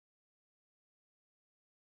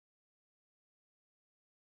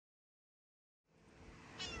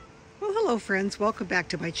Hello friends, welcome back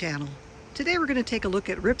to my channel. Today we're going to take a look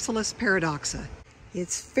at Rhipsalis paradoxa.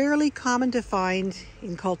 It's fairly common to find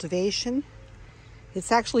in cultivation. It's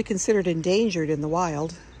actually considered endangered in the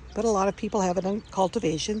wild, but a lot of people have it in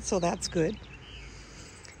cultivation, so that's good.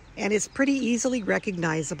 And it's pretty easily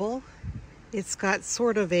recognizable. It's got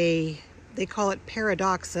sort of they call it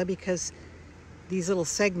paradoxa because these little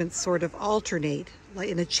segments sort of alternate like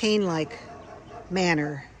in a chain-like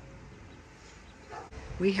manner.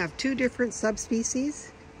 We have two different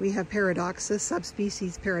subspecies. We have paradoxa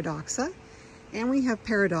subspecies paradoxa, and we have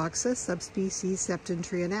paradoxa subspecies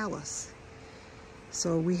septentrionalis.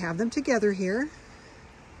 So we have them together here.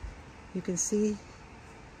 You can see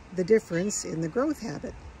the difference in the growth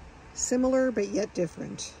habit. Similar but yet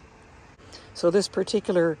different. So this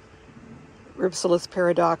particular Rhipsalis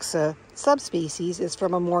paradoxa subspecies is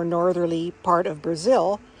from a more northerly part of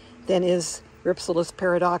Brazil than is Rhipsalis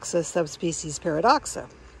paradoxa subspecies paradoxa.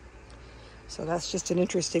 So that's just an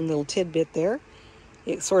interesting little tidbit there.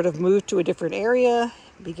 It sort of moved to a different area,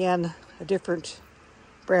 began a different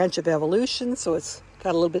branch of evolution, so it's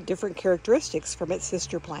got a little bit different characteristics from its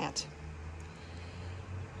sister plant.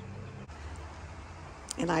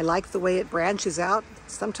 And I like the way it branches out.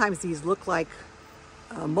 Sometimes these look like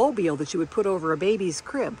a mobile that you would put over a baby's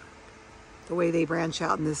crib, the way they branch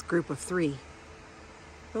out in this group of three.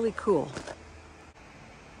 Really cool.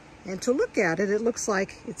 And to look at it, it looks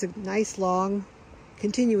like it's a nice long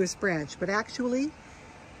continuous branch, but actually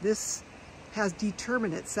this has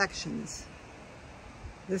determinate sections.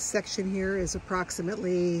 This section here is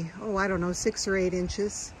approximately, I don't know, 6 or 8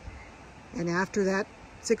 inches. And after that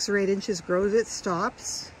 6 or 8 inches grows, it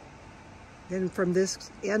stops. Then from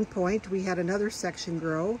this end point, we had another section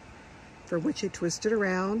grow from which it twisted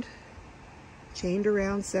around, chained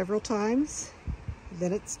around several times.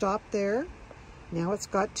 Then it stopped there. Now it's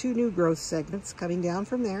got 2 new growth segments coming down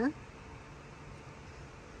from there.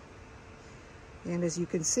 And as you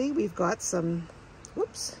can see, we've got some,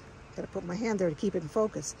 whoops, gotta put my hand there to keep it in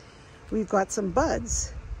focus. We've got some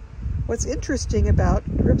buds. What's interesting about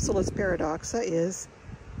Rhipsalis paradoxa is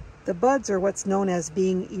the buds are what's known as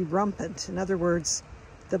being erumpent. In other words,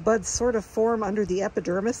 the buds sort of form under the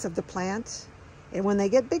epidermis of the plant, and when they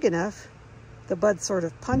get big enough, the bud sort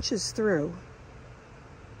of punches through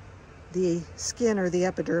the skin or the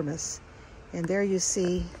epidermis. And there you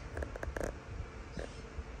see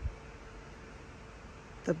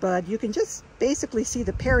the bud. You can just basically see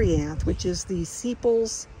the perianth, which is the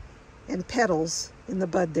sepals and petals in the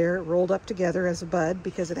bud there, rolled up together as a bud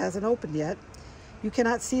because it hasn't opened yet. You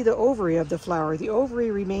cannot see the ovary of the flower. The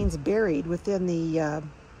ovary remains buried within the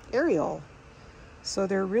areole. So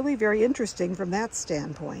they're really very interesting from that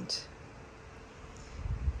standpoint.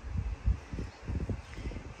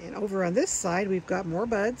 And over on this side, we've got more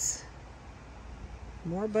buds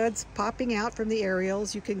popping out from the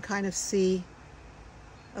areoles. You can kind of see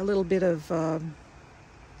a little bit of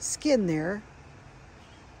skin there.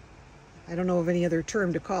 I don't know of any other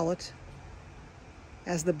term to call it.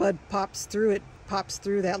 As the bud pops through, it pops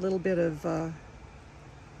through that little bit of, let's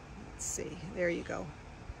see, there you go.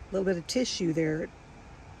 A little bit of tissue there. It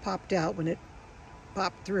popped out when it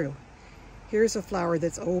popped through. Here's a flower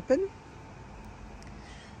that's open.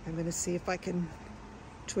 I'm going to see if I can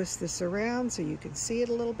twist this around so you can see it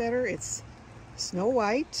a little better. It's snow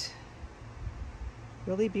white,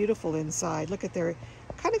 really beautiful inside. Look at there,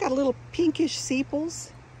 kind of got a little pinkish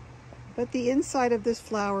sepals, but the inside of this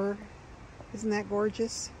flower, isn't that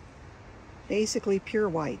gorgeous? Basically pure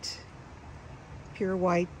white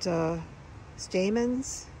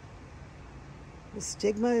stamens. The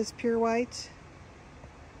stigma is pure white.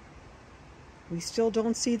 We still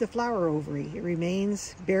don't see the flower ovary. It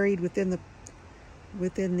remains buried within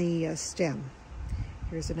the stem.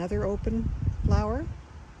 Here's another open flower.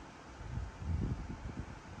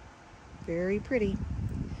 Very pretty.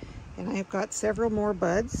 And I've got several more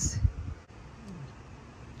buds.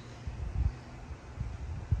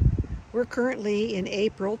 We're currently in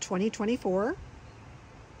April 2024.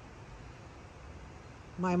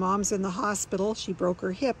 My mom's in the hospital. She broke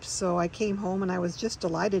her hip, so I came home and I was just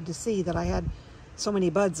delighted to see that I had so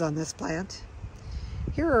many buds on this plant.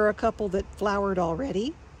 Here are a couple that flowered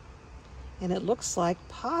already, and it looks like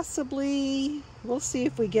possibly we'll see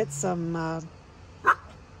if we get some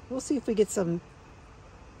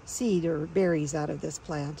seed or berries out of this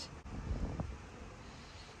plant.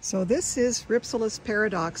 So this is Rhipsalis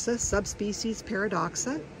paradoxa, subspecies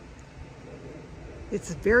paradoxa.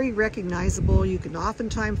 It's very recognizable. You can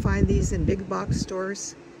oftentimes find these in big box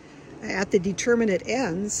stores. At the determinate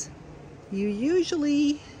ends, you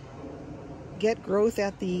usually get growth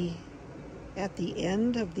at the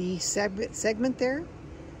end of the segment there.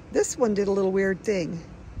 This one did a little weird thing.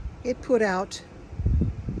 It put out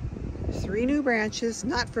 3 new branches,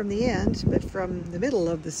 not from the end, but from the middle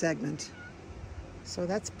of the segment. So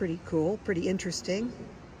that's pretty cool, pretty interesting,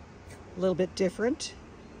 a little bit different.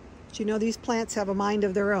 But you know, these plants have a mind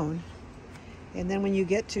of their own. And then when you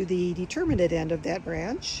get to the determinate end of that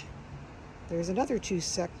branch, there's another 2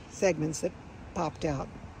 segments that popped out.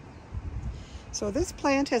 So this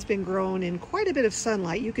plant has been grown in quite a bit of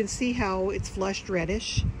sunlight. You can see how it's flushed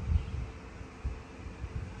reddish.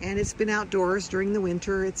 And it's been outdoors during the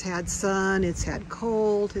winter. It's had sun, it's had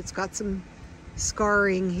cold, it's got some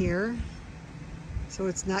scarring here. So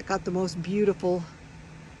it's not got the most beautiful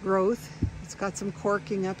growth. It's got some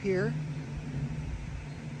corking up here.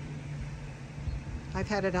 I've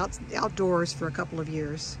had it outdoors for a couple of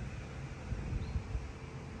years.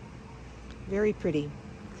 Very pretty.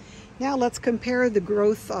 Now let's compare the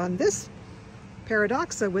growth on this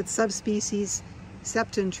paradoxa with subspecies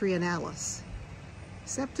septentrionalis.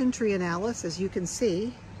 Septentrionalis, as you can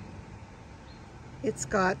see, it's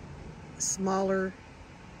got smaller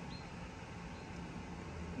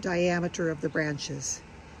diameter of the branches,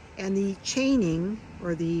 and the chaining,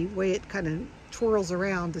 or the way it kind of twirls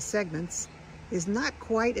around the segments, is not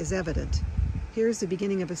quite as evident. Here's the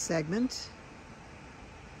beginning of a segment,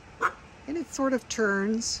 and it sort of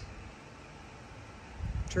turns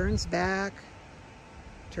back,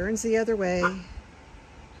 turns the other way.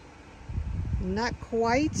 Not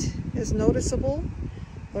quite as noticeable.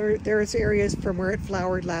 There's areas from where it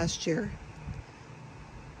flowered last year.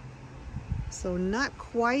 So not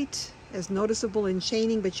quite as noticeable in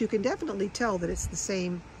chaining, but you can definitely tell that it's the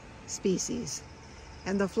same species.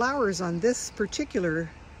 And the flowers on this particular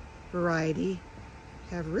variety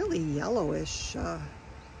have really yellowish,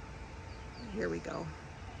 here we go,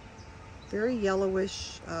 very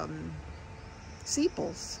yellowish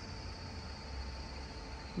sepals.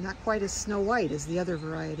 Not quite as snow white as the other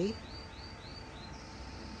variety.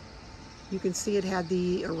 You can see it had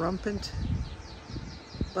the erumpent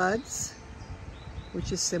buds,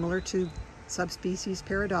 which is similar to subspecies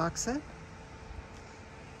paradoxa.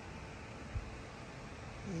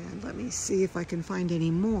 And let me see if I can find any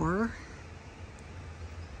more.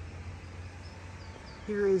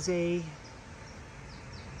 Here is a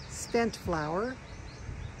spent flower.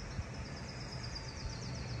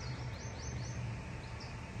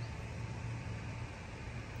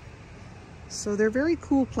 So they're very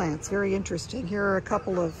cool plants, very interesting. Here are a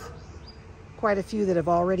couple of, quite a few that have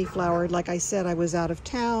already flowered. Like I said, I was out of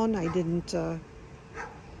town. I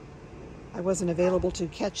wasn't available to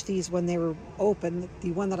catch these when they were open.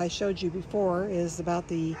 The one that I showed you before is about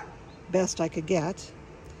the best I could get.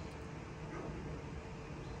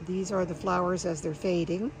 These are the flowers as they're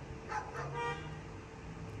fading.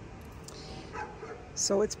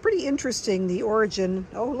 So it's pretty interesting, the origin.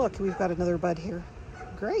 Oh, look, we've got another bud here.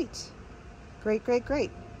 Great. Great, great,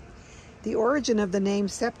 great. The origin of the name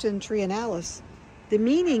septentrionalis, the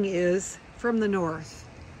meaning is from the north.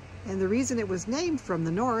 And the reason it was named from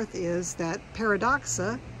the north is that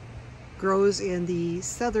paradoxa grows in the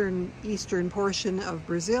southern eastern portion of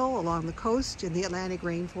Brazil along the coast in the Atlantic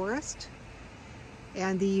rainforest.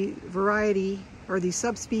 And the variety, or the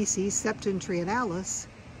subspecies septentrionalis,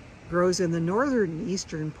 grows in the northern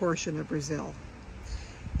eastern portion of Brazil.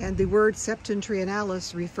 And the word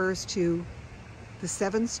septentrionalis refers to the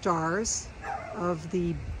 7 stars of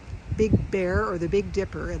the Big Bear or the Big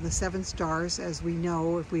Dipper. And the 7 stars, as we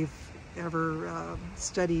know, if we've ever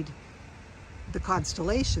studied the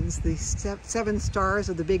constellations, the 7 stars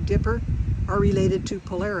of the Big Dipper are related to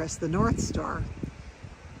Polaris, the North Star.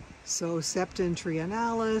 So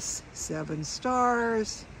septentrionalis, 7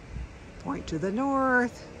 stars, point to the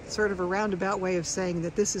north, sort of a roundabout way of saying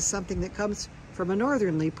that this is something that comes from a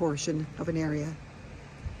northerly portion of an area.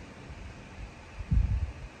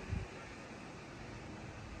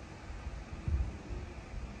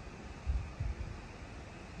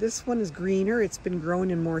 This one is greener. It's been grown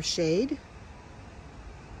in more shade.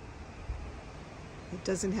 It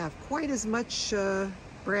doesn't have quite as much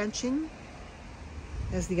branching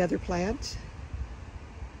as the other plant.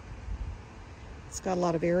 It's got a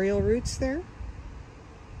lot of aerial roots there.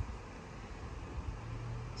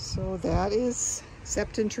 So that is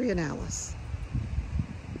septentrionalis.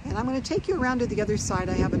 And I'm going to take you around to the other side.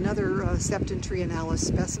 I have another septentrionalis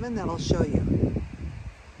specimen that I'll show you.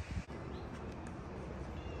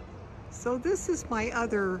 So this is my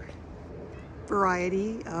other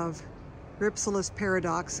variety of Rhipsalis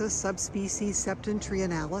paradoxa, subspecies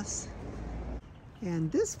septentrionalis.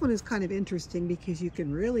 And this one is kind of interesting because you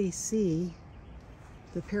can really see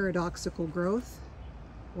the paradoxical growth,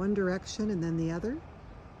 one direction and then the other.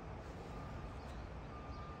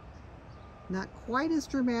 Not quite as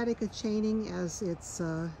dramatic a chaining as its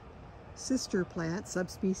sister plant,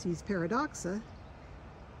 subspecies paradoxa,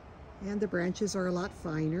 and the branches are a lot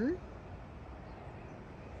finer.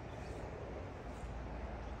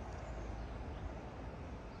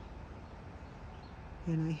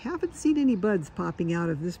 And I haven't seen any buds popping out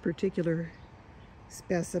of this particular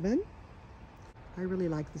specimen. I really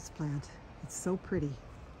like this plant. It's so pretty.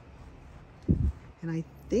 And I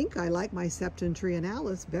think I like my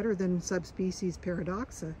septentrionalis better than subspecies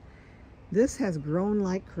paradoxa. This has grown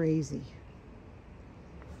like crazy.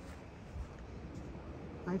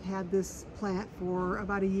 I've had this plant for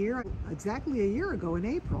about a year, exactly a year ago in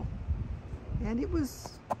April. And it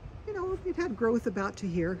was, you know, it had growth about to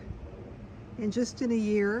here. And just in a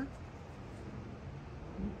year,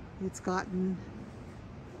 it's gotten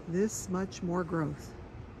this much more growth.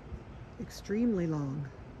 Extremely long.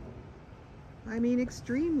 I mean,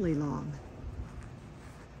 extremely long.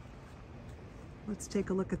 Let's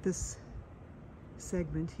take a look at this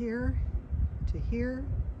segment here to here.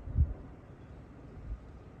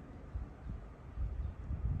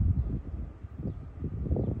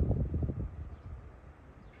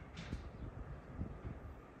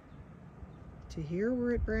 To here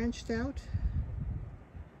where it branched out,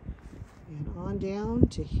 and on down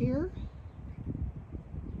to here.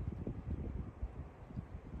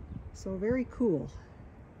 So very cool.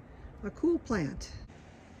 A cool plant.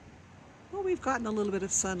 Well, we've gotten a little bit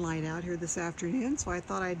of sunlight out here this afternoon, so I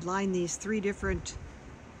thought I'd line these three different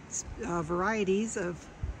varieties of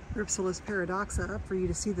Rhipsalis paradoxa up for you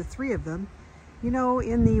to see the three of them. You know,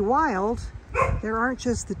 in the wild, there aren't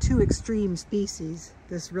just the two extreme species,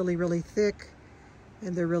 this really, really thick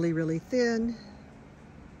and the really, really thin,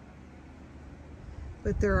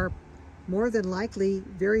 but there are more than likely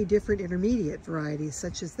very different intermediate varieties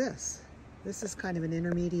such as this. This is kind of an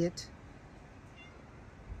intermediate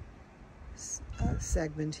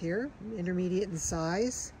segment here, intermediate in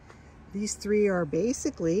size. These three are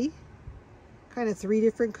basically kind of three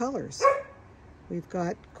different colors. We've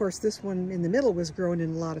got, of course, this one in the middle was grown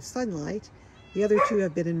in a lot of sunlight. The other two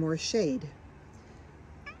have been in more shade.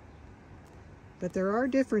 But there are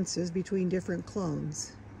differences between different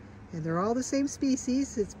clones. And they're all the same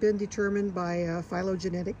species. It's been determined by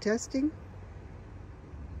phylogenetic testing.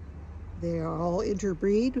 They are all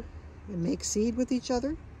interbreed and make seed with each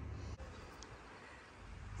other.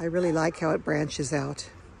 I really like how it branches out.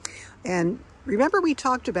 And remember we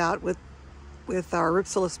talked about with our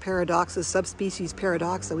Rhipsalis paradoxa, subspecies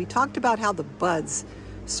paradoxa, we talked about how the buds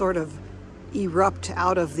sort of erupt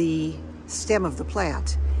out of the stem of the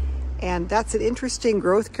plant. And that's an interesting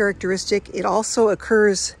growth characteristic. It also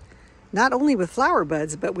occurs not only with flower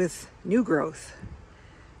buds, but with new growth.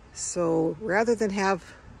 So rather than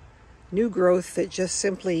have new growth that just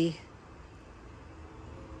simply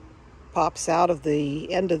pops out of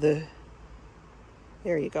the end of the,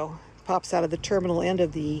 there you go, pops out of the terminal end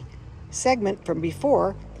of the segment from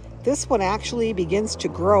before, this one actually begins to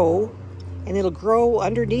grow, and it'll grow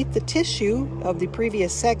underneath the tissue of the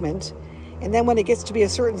previous segment. And then when it gets to be a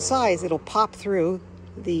certain size, it'll pop through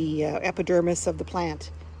the epidermis of the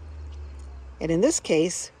plant. And in this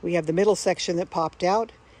case, we have the middle section that popped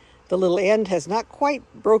out. The little end has not quite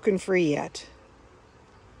broken free yet.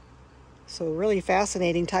 So really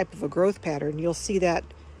fascinating type of a growth pattern. You'll see that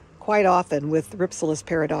quite often with Rhipsalis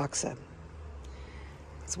paradoxa.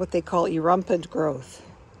 It's what they call erumpent growth.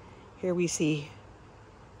 Here we see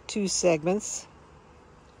two segments.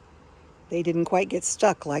 They didn't quite get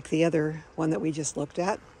stuck like the other one that we just looked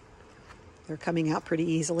at. They're coming out pretty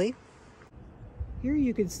easily. Here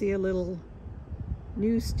you can see a little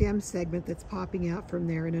new stem segment that's popping out from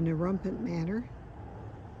there in an erumpent manner.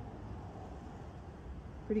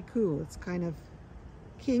 Pretty cool. It's kind of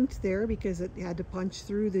kinked there because it had to punch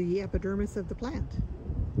through the epidermis of the plant.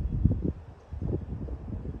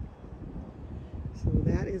 So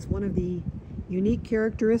that is one of the unique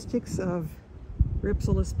characteristics of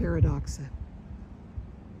Rhipsalis paradoxa.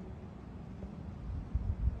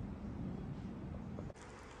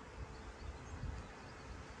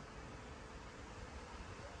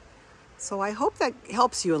 So I hope that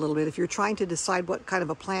helps you a little bit if you're trying to decide what kind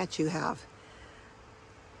of a plant you have.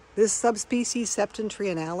 This subspecies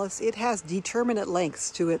septentrionalis, it has determinate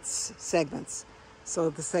lengths to its segments.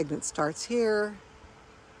 So the segment starts here,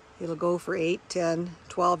 it'll go for 8, 10,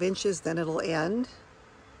 12 inches, then it'll end.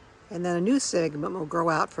 And then a new segment will grow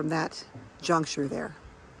out from that juncture there.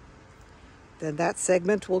 Then that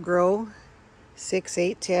segment will grow 6,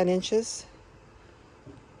 8, 10 inches.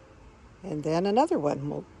 And then another one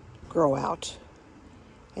will grow out.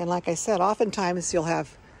 And like I said, oftentimes you'll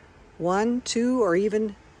have 1, 2, or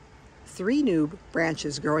even 3 new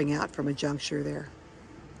branches growing out from a juncture there.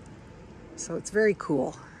 So it's very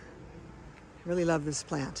cool. I really love this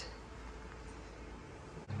plant.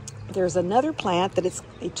 There's another plant that it's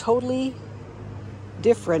a totally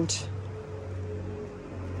different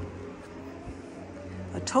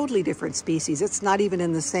species. It's not even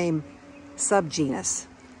in the same subgenus.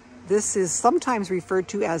 This is sometimes referred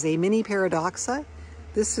to as a mini paradoxa.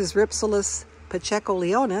 This is Rhipsalis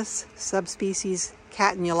pacheco-leonis, subspecies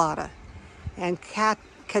catenulata. And catena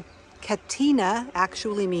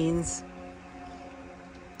actually means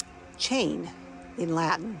chain in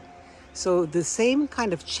Latin. So the same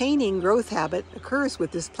kind of chaining growth habit occurs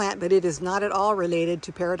with this plant, but it is not at all related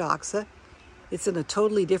to paradoxa. It's in a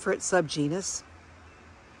totally different subgenus.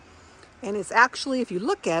 And it's actually, if you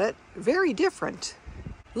look at it, very different.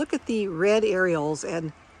 Look at the red areoles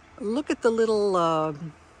and look at the little,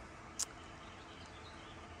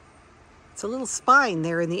 it's a little spine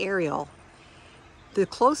there in the areole. The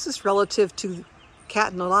closest relative to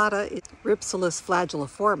catenulata is Rhipsalis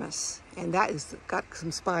flagelliformis, and that is got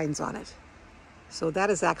some spines on it. So that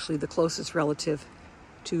is actually the closest relative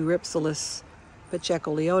to Rhipsalis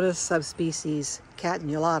pacheco-leonis, subspecies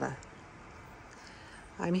catenulata.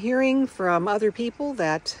 I'm hearing from other people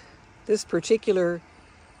that this particular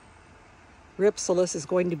Rhipsalis is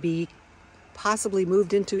going to be possibly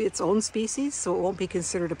moved into its own species, so it won't be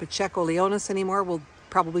considered a pacheco-leonis anymore. We'll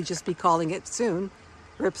probably just be calling it soon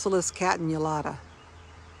Rhipsalis catenulata.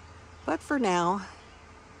 But for now,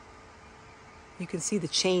 you can see the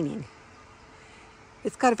chaining.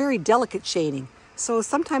 It's got a very delicate chaining. So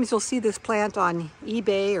sometimes you'll see this plant on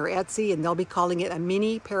eBay or Etsy and they'll be calling it a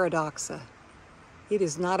mini paradoxa. It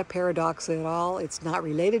is not a paradoxa at all. It's not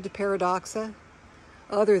related to paradoxa,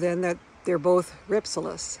 other than that they're both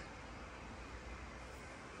Rhipsalis.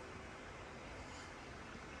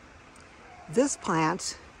 This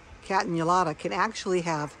plant, catenulata, can actually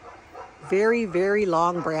have very, very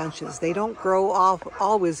long branches. They don't grow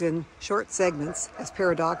always in short segments as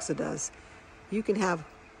paradoxa does. You can have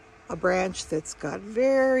a branch that's got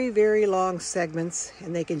very, very long segments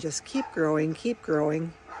and they can just keep growing, keep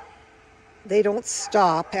growing. They don't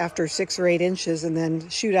stop after 6 or 8 inches and then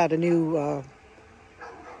shoot out a new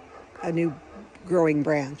growing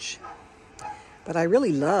branch. But I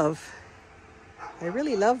really love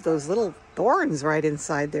those little thorns right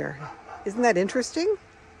inside there. Isn't that interesting?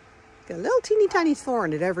 Got a little teeny tiny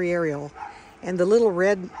thorn at every areole, and the little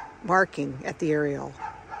red marking at the areole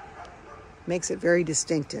makes it very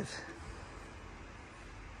distinctive.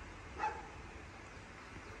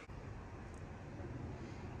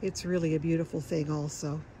 It's really a beautiful thing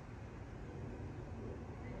also.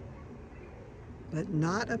 But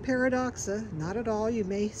not a paradoxa, not at all. You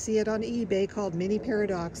may see it on eBay called mini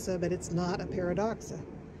paradoxa, but it's not a paradoxa.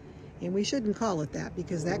 And we shouldn't call it that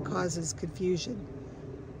because that causes confusion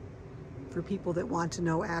for people that want to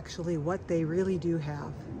know actually what they really do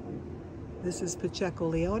have. This is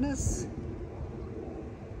pacheco-leonis,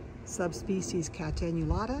 subspecies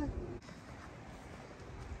catenulata.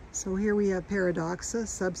 So here we have paradoxa,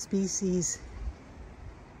 subspecies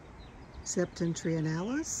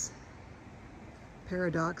septentrionalis,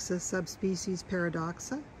 paradoxa, subspecies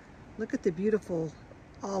paradoxa. Look at the beautiful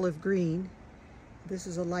olive green. This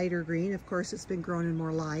is a lighter green. Of course, it's been grown in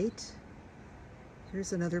more light.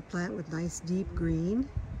 Here's another plant with nice deep green.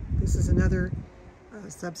 This is another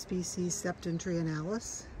subspecies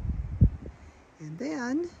septentrionalis. And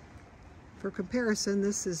then, for comparison,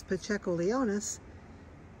 this is pacheco-leonis,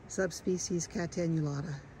 subspecies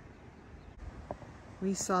catenulata.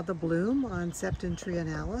 We saw the bloom on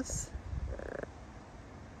septentrionalis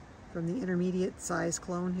from the intermediate size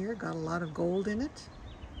clone here. Got a lot of gold in it.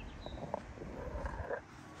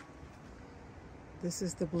 This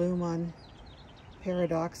is the bloom on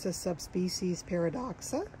paradoxa, subspecies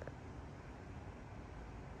paradoxa.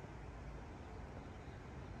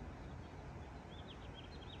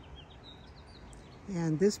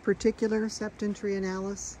 And this particular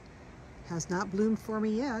septentrionalis has not bloomed for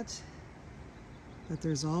me yet, but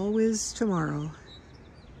there's always tomorrow.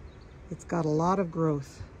 It's got a lot of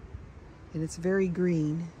growth and it's very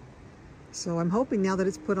green. So I'm hoping now that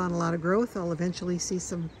it's put on a lot of growth, I'll eventually see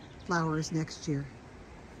some flowers next year.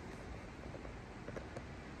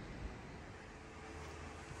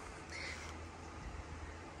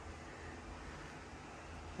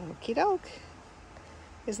 Okie doke.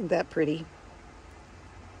 Isn't that pretty?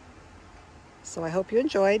 So I hope you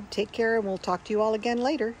enjoyed. Take care and we'll talk to you all again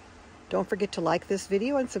later. Don't forget to like this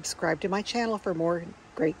video and subscribe to my channel for more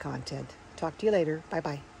great content. Talk to you later.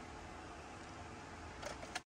 Bye-bye.